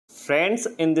Friends,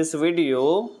 in this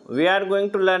video, we are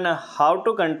going to learn how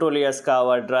to control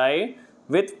Yaskawa drive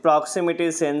with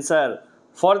proximity sensor.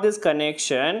 For this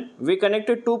connection, we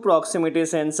connected two proximity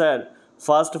sensor.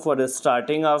 First for the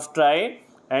starting of drive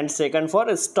and second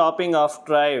for stopping of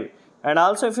drive. And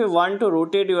also if you want to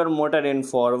rotate your motor in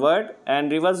forward and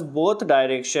reverse both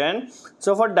direction,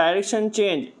 so for direction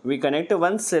change, we connect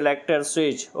one selector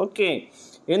switch. Okay.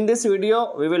 In this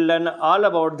video, we will learn all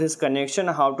about this connection,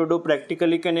 how to do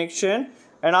practically connection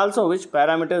and also which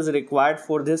parameters required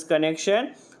for this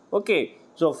connection. Okay,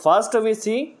 so first we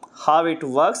see how it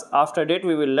works. After that,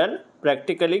 we will learn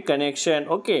practically connection.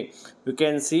 Okay, you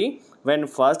can see when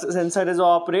first sensor is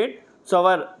operate, so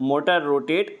our motor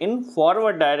rotate in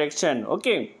forward direction.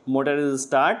 Okay, motor is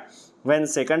start. When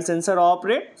second sensor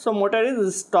operate, so motor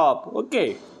is stop.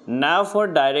 Okay. Now for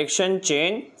direction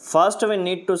change, first we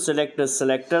need to select the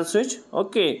selector switch.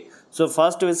 Okay, so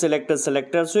first we select the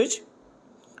selector switch.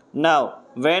 Now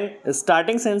when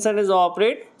starting sensor is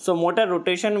operate, so motor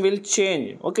rotation will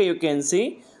change. Okay, you can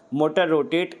see motor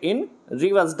rotate in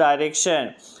reverse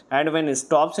direction, and when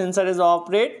stop sensor is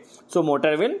operate, so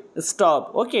motor will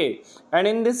stop. Okay, and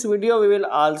in this video we will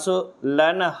also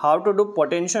learn how to do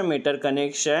potentiometer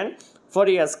connection for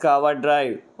Yaskawa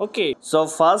drive. Okay, so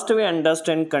first we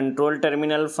understand control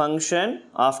terminal function.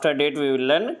 After that we will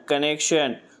learn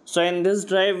connection. So in this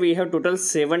drive we have total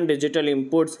 7 digital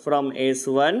inputs from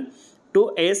S1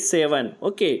 to S7.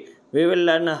 Okay, we will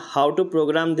learn how to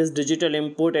program this digital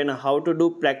input and how to do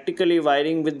practically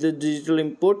wiring with the digital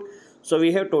input. So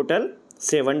we have total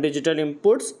 7 digital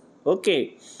inputs.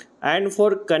 Okay, and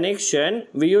for connection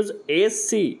we use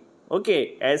SC.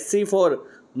 Okay, SC for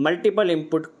multiple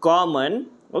input common.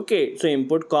 Okay, so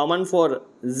input common for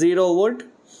 0 volt.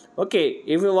 Okay,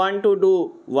 if you want to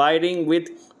do wiring with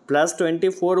plus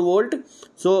 24 volt,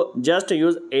 so just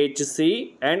use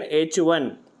HC and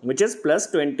H1, which is plus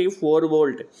 24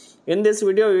 volt. In this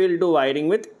video we will do wiring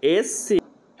with SC.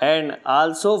 And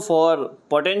also for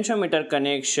potentiometer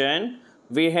connection,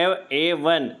 we have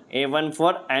A1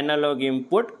 for analog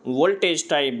input voltage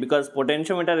type, because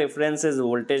potentiometer reference is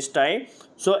voltage type.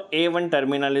 So A1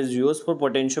 terminal is used for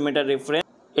potentiometer reference.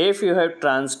 If you have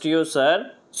transducer,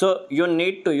 so you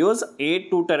need to use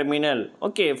A2 terminal.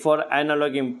 Okay, for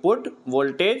analog input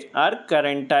voltage or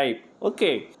current type.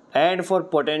 Okay, and for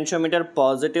potentiometer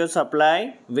positive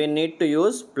supply, we need to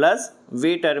use plus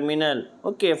V terminal.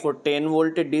 Okay, for 10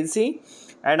 volt DC.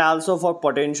 And also for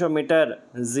potentiometer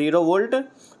 0 volt,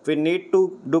 we need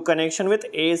to do connection with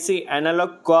AC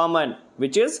analog common,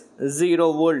 which is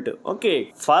 0 volt.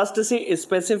 Okay, first see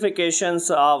specifications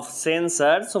of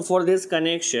sensor. So for this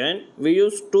connection we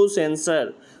use two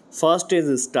sensor. First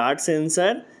is start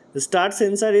sensor. The start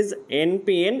sensor is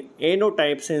NPN NO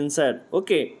type sensor.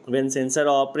 Okay, when sensor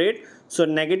operate, so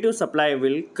negative supply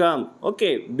will come.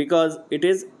 Okay, because it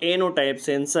is NO type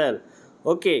sensor.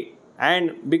 Okay,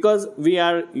 and because we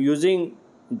are using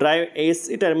drive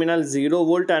AC terminal 0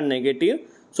 volt or negative,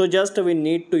 so just we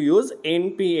need to use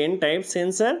NPN type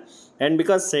sensor. And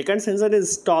because second sensor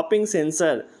is stopping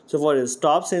sensor, so for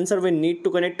stop sensor we need to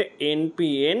connect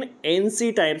NPN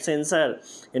NC type sensor.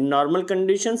 In normal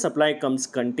condition, supply comes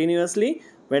continuously.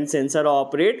 When sensor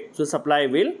operate, so supply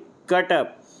will cut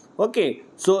up. Okay,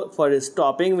 so for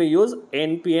stopping we use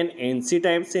NPN NC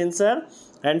type sensor,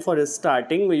 and for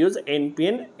starting we use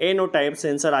NPN NO type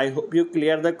sensor. I hope you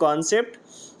clear the concept.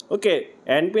 Okay,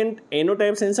 NPN NO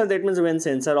type sensor, that means when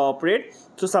sensor operate,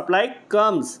 so supply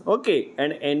comes. Okay,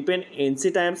 and NPN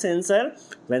NC type sensor,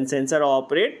 when sensor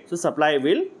operate, so supply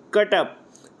will cut up.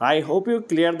 I hope you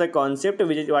clear the concept,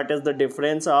 which is what is the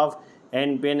difference of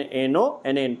NPN NO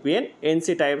and NPN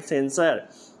NC type sensor.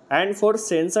 And for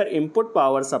sensor input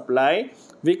power supply,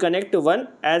 we connect one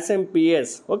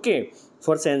SMPS. Okay,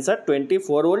 for sensor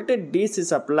 24 volt DC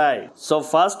supply. So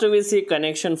first we see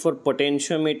connection for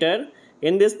potentiometer.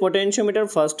 In this potentiometer,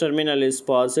 first terminal is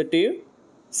positive,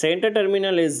 center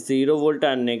terminal is 0 volt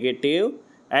or negative,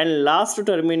 and last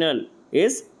terminal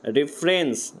is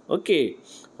reference. Okay,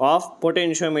 of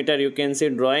potentiometer. You can see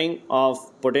drawing of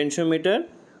potentiometer.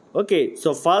 Okay,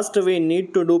 so first we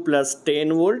need to do plus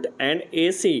 10 volt and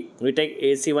AC. We take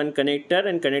AC1 connector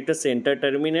and connect the center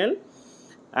terminal.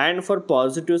 And for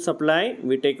positive supply,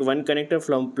 we take one connector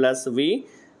from plus V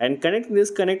and connect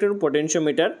this connector to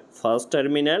potentiometer first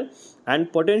terminal.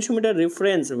 And potentiometer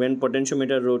reference, when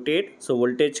potentiometer rotate, so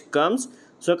voltage comes.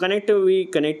 So we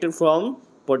connected from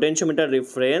potentiometer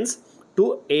reference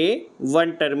to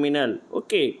A1 terminal.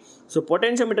 Okay, so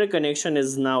potentiometer connection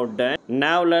is now done.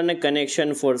 Now learn a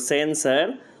connection for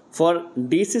sensor. For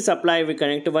DC supply we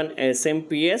connect one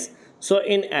SMPS. So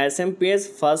in SMPS,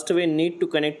 first we need to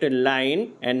connect a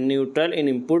line and neutral in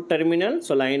input terminal.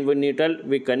 So line with neutral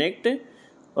we connect.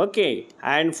 Okay,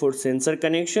 and for sensor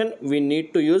connection we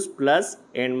need to use plus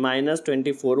and minus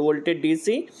 24 voltage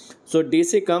DC. So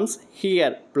DC comes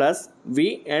here, plus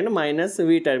V and minus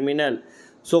V terminal.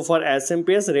 So for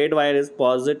SMPS, red wire is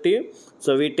positive.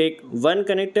 So we take one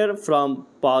connector from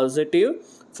positive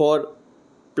for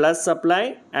plus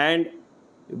supply and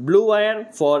blue wire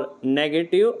for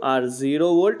negative or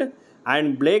 0 volt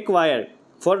and black wire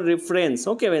for reference.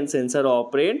 Okay, when sensor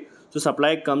operate, so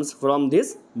supply comes from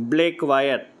this black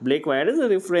wire. Black wire is a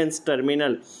reference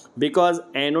terminal because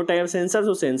NO type sensor,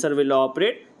 so sensor will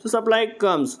operate, so supply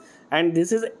comes. And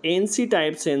this is NC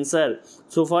type sensor.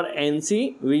 So for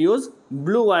NC we use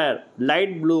blue wire,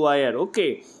 light blue wire.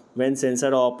 Okay, when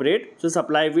sensor operate, so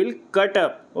supply will cut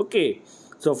up. Okay,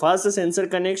 so first sensor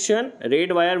connection,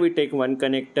 red wire we take one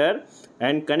connector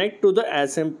and connect to the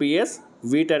SMPS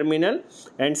V terminal,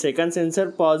 and second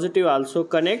sensor positive also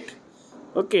connect.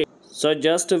 Okay, so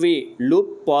just we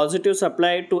loop positive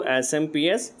supply to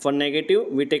SMPS. For negative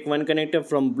we take one connector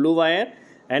from blue wire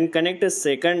and connect a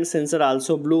second sensor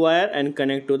also blue wire and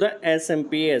connect to the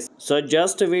SMPS. So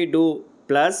just we do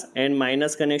plus and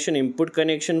minus connection, input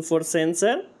connection for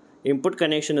sensor. Input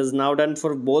connection is now done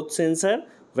for both sensor.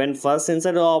 When first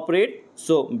sensor operate,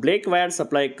 so black wire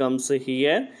supply comes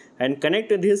here and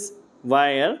connect this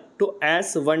wire to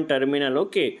S1 terminal.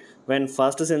 Okay, when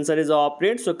first sensor is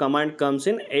operate, so command comes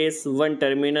in S1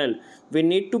 terminal. We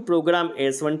need to program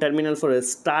S1 terminal for a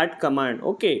start command.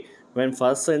 Okay, when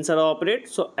first sensor operate,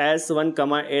 so S1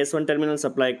 command, S1 terminal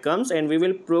supply comes and we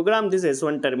will program this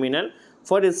S1 terminal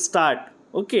for a start.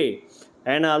 Okay,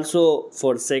 and also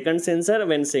for second sensor,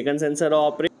 when second sensor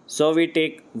operate, so we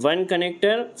take one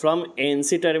connector from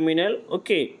NC terminal.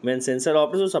 Okay, when sensor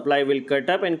operates, so supply will cut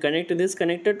up and connect this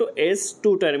connector to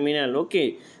S2 terminal.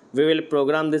 Okay, we will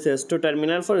program this S2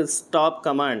 terminal for stop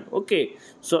command. Okay,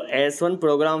 so S1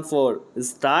 program for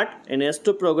start and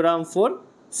S2 program for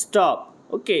stop.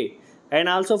 Okay, and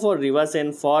also for reverse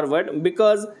and forward,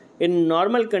 because in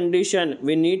normal condition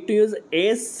we need to use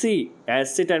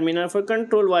SC terminal for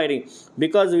control wiring,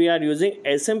 because we are using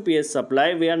SMPS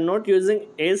supply, we are not using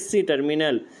SC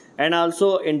terminal. And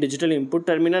also in digital input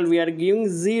terminal we are giving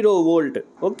 0 volt.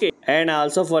 Okay, and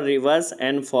also for reverse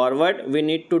and forward we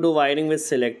need to do wiring with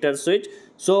selector switch.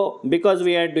 So because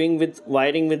we are doing with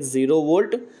wiring with 0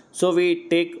 volt, so we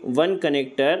take one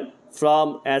connector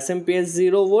from SMPS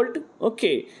 0 volt.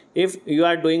 Okay, if you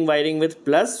are doing wiring with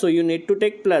plus, so you need to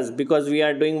take plus, because we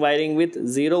are doing wiring with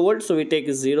 0 volt, so we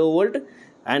take 0 volt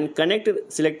and connect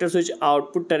selector switch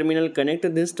output terminal,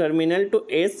 connect this terminal to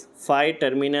S5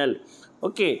 terminal.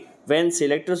 Okay, when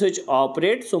selector switch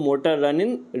operates, so motor run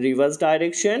in reverse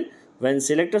direction. When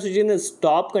selector switch in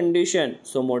stop condition,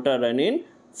 so motor run in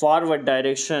forward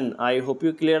direction. I hope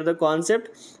you clear the concept.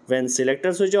 When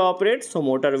selector switch operates, so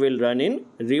motor will run in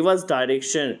reverse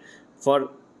direction. For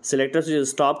selector switch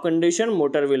stop condition,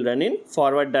 motor will run in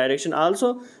forward direction.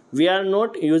 Also we are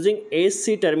not using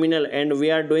AC terminal and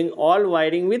we are doing all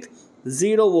wiring with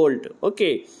 0 volt.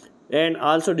 Okay, and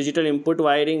also digital input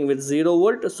wiring with 0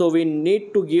 volt, so we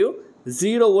need to give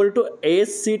 0 volt to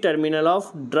AC terminal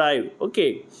of drive.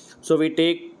 Okay, so we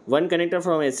take one connector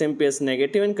from SMPS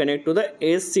negative and connect to the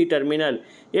AC terminal.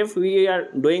 If we are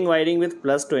doing wiring with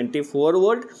plus 24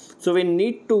 volt, so we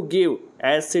need to give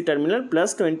AC terminal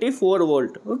plus 24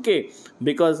 volt. Okay,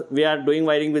 because we are doing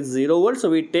wiring with 0 volt, so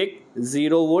we take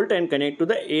 0 volt and connect to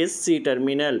the AC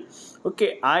terminal.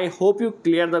 Okay, I hope you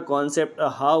clear the concept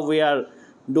how we are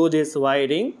do this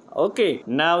wiring. Okay,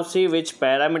 now see which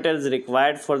parameter is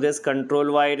required for this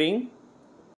control wiring.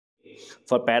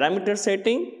 For parameter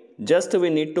setting, just we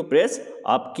need to press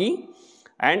up key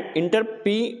and enter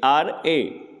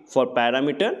PRA. For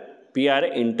parameter, PRA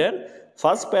enter.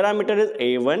 First parameter is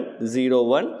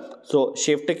A101. So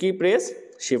shift key press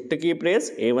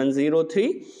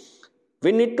A103.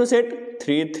 We need to set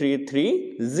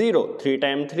 3330, 3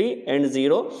 times 3 and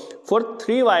 0 for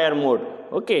 3 wire mode.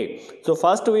 Okay, so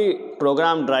first we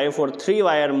program drive for 3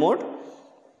 wire mode.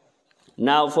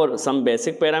 Now for some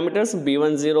basic parameters,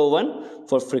 B101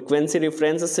 for frequency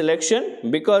reference selection,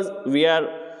 because we are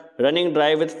running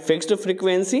drive with fixed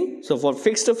frequency. So for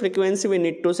fixed frequency we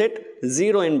need to set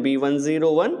 0 in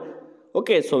B101.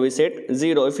 Okay, so we set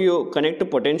 0. If you connect to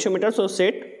potentiometer, so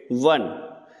set 1.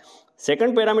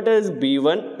 Second parameter is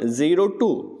B102.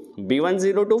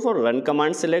 B102 for run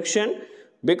command selection.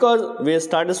 Because we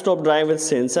start stop drive with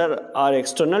sensor or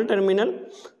external terminal,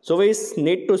 so we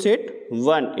need to set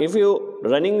 1. If you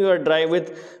running your drive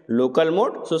with local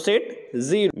mode, so set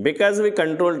 0. Because we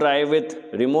control drive with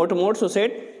remote mode, so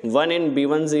set 1 in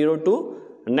B102.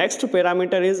 Next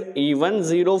parameter is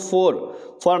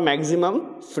E104 for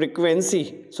maximum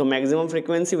frequency. So maximum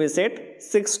frequency we set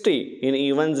 60 in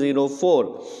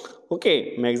E104.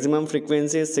 Okay, maximum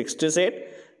frequency is 60 set.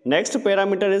 Next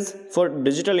parameter is for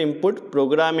digital input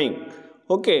programming.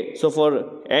 Okay, so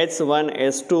for H1,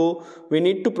 S2, we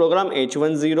need to program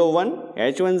H101,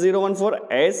 H101 for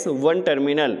S1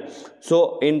 terminal.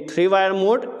 So in 3-wire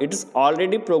mode, it is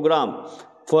already programmed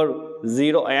for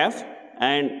 0F,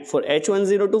 and for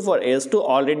H102 for S2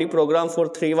 already programmed for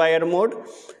 3-wire mode.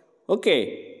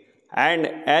 Okay, and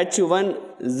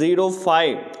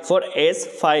H105 for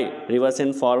S5 reverse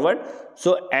and forward.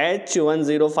 So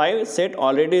H105 set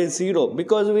already 0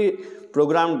 because we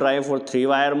program drive for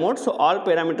 3-wire mode. So all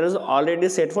parameters already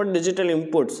set for digital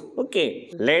inputs. Okay,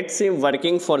 let's see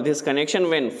working for this connection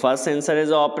when first sensor is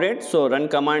operate. So run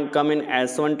command come in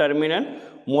S1 terminal,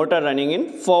 motor running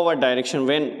in forward direction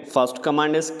when first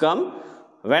command is come.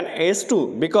 When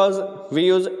S2, because we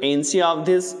use NC of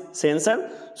this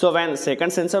sensor, so when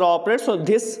second sensor operates, so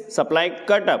this supply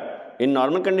cut up. In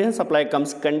normal condition, supply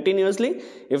comes continuously.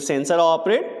 If sensor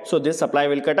operate, so this supply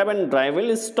will cut up and drive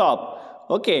will stop.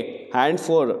 Okay, and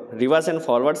for reverse and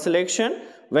forward selection,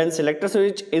 when selector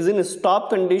switch is in stop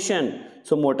condition,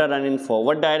 so motor run in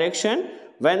forward direction.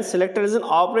 When selector is in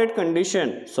operate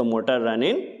condition, so motor run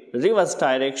in reverse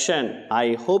direction.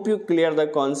 I hope you clear the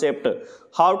concept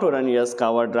how to run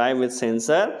Yaskawa drive with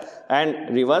sensor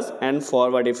and reverse and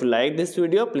forward. If you like this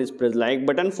video, please press like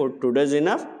button. For today's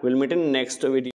enough. We'll meet in next video.